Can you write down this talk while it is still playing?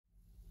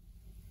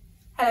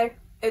Hello,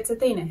 it's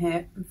Athena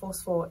here from Force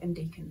 4 in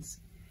Deacons.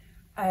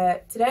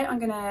 Today I'm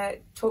going to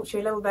talk to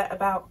you a little bit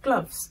about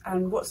gloves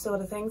and what sort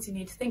of things you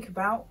need to think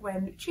about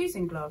when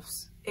choosing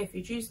gloves, if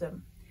you choose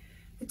them.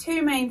 The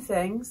two main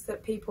things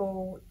that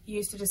people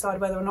use to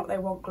decide whether or not they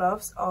want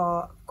gloves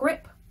are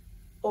grip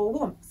or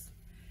warmth.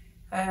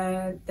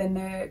 Then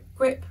the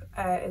grip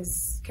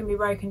can be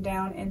broken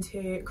down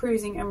into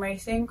cruising and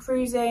racing.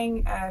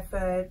 Cruising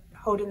for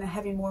holding the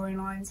heavy mooring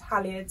lines,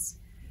 halyards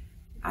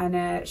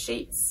and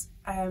sheets.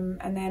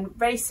 And then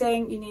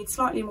racing, you need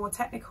slightly more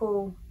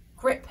technical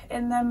grip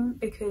in them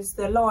because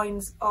the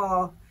lines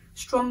are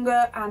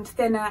stronger and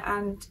thinner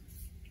and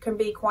can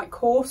be quite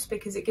coarse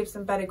because it gives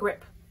them better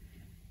grip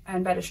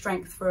and better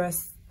strength for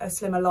a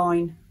slimmer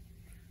line,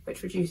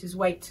 which reduces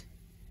weight.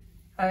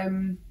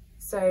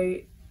 So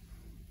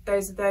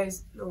those are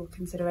those little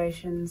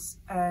considerations.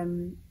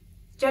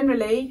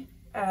 Generally,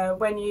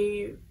 when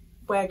you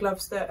wear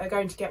gloves that are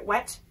going to get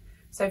wet,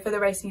 so for the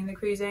racing and the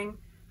cruising,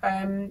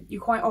 you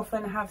quite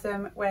often have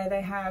them where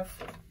they have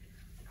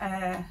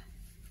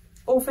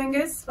all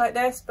fingers like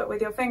this, but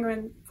with your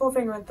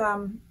forefinger and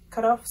thumb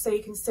cut off, so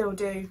you can still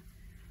do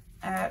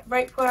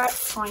rope work,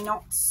 tie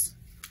knots,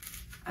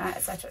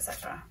 etc,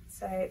 etc.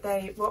 So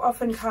they will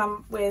often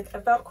come with a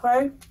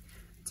Velcro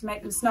to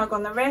make them snug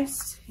on the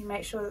wrist. You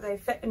make sure that they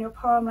fit in your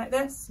palm like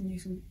this, and you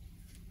can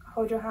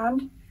hold your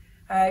hand.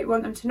 You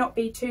want them to not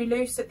be too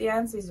loose at the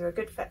ends. These are a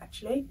good fit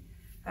actually.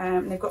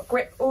 They've got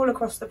grip all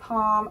across the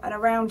palm and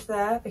around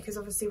there, because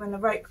obviously when the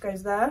rope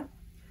goes there,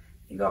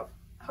 you've got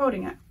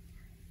holding it.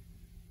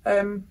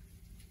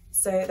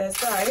 So there's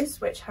those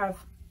which have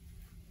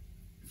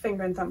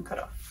finger and thumb cut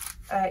off.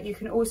 You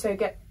can also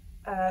get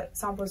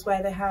samples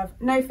where they have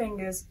no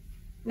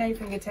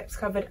fingertips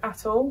covered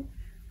at all.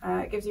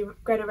 It gives you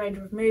greater range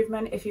of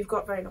movement. If you've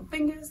got very long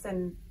fingers,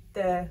 then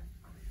the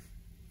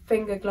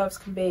finger gloves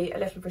can be a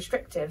little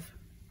restrictive.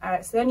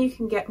 So then you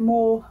can get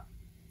more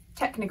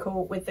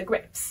technical with the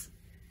grips.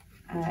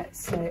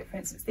 So for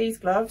instance, these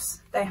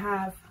gloves, they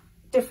have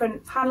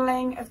different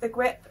paneling of the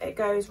grip. It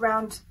goes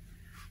round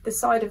the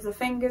side of the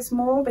fingers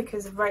more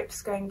because of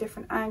ropes going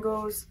different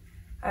angles,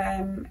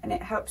 and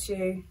it helps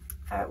you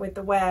with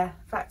the wear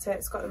factor.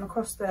 It's got them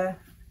across the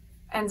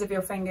ends of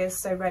your fingers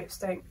so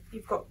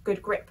you've got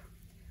good grip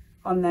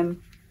on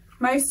them.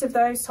 Most of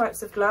those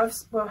types of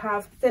gloves will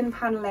have thin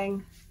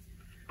paneling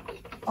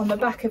on the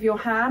back of your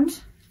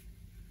hand,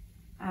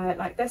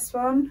 like this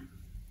one,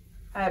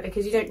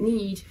 because you don't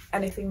need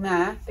anything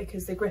there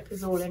because the grip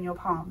is all in your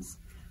palms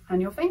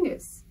and your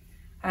fingers.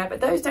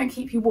 But those don't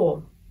keep you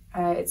warm.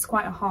 It's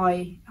quite a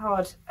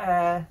hard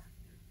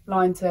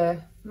line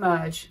to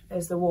merge,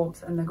 as the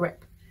warmth and the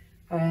grip.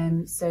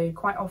 So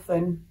quite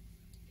often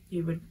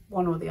you would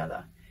one or the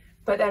other.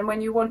 But then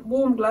when you want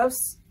warm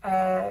gloves,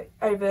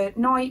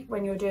 overnight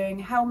when you're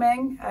doing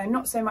helming,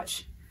 not so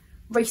much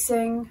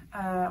racing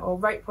or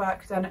rope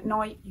work done at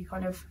night, you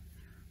kind of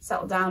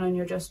settle down on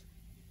your just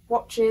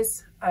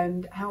watches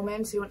and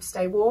helming, so you want to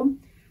stay warm.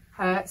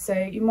 So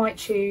you might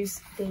choose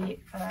the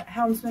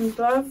helmsman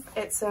glove.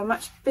 It's a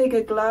much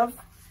bigger glove.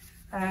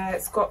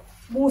 It's got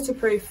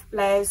waterproof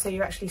layers, so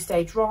you actually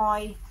stay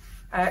dry.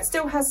 It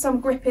still has some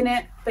grip in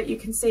it, but you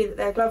can see that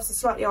their gloves are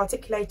slightly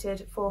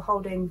articulated for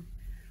holding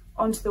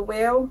onto the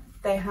wheel.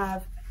 They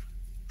have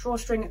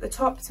drawstring at the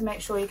top to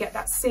make sure you get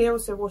that seal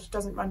so water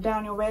doesn't run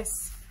down your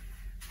wrists.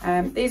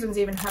 These ones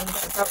even have a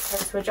bit of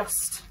Velcro to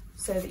adjust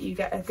so that you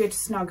get a good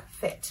snug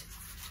fit.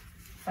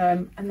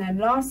 And then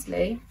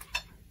lastly,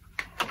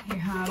 you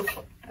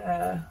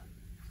have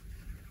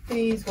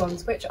these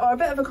ones, which are a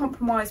bit of a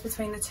compromise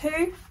between the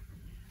two.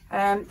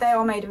 They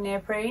are made of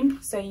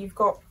neoprene, so you've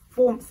got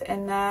warmth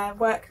in there,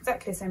 work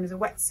exactly the same as a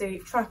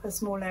wetsuit, trap a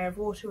small layer of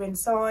water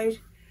inside.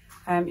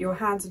 Your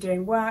hands are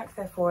doing work,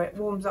 therefore it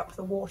warms up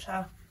the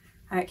water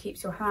and it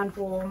keeps your hand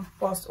warm,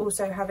 whilst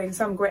also having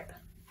some grip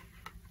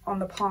on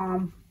the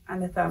palm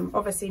and the thumb.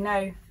 Obviously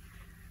no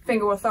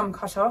finger or thumb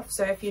cut off,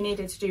 so if you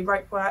needed to do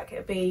rope work,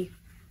 it'd be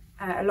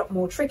a lot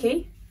more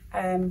tricky.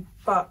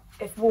 But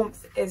if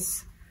warmth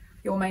is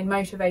your main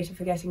motivator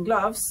for getting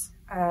gloves,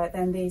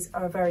 then these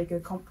are a very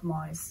good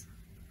compromise.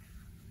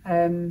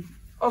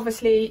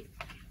 Obviously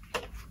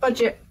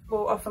budget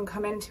will often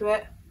come into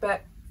it,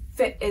 but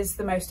fit is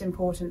the most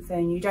important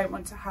thing. You don't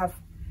want to have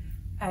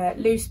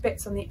loose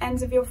bits on the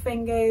ends of your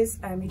fingers.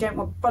 You don't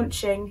want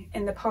bunching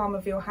in the palm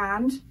of your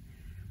hand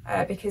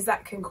because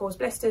that can cause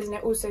blisters, and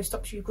it also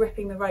stops you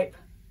gripping the rope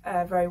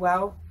very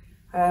well,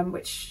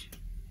 which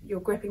you're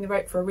gripping the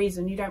rope for a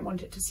reason. You don't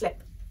want it to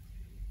slip.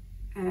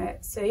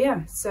 So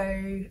yeah,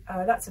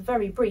 that's a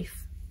very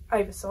brief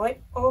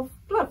oversight of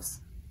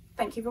gloves.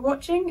 Thank you for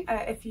watching.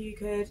 If you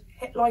could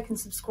hit like and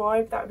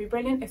subscribe, that would be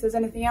brilliant. If there's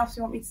anything else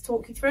you want me to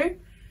talk you through,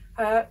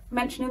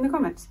 mention in the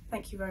comments.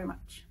 Thank you very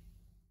much.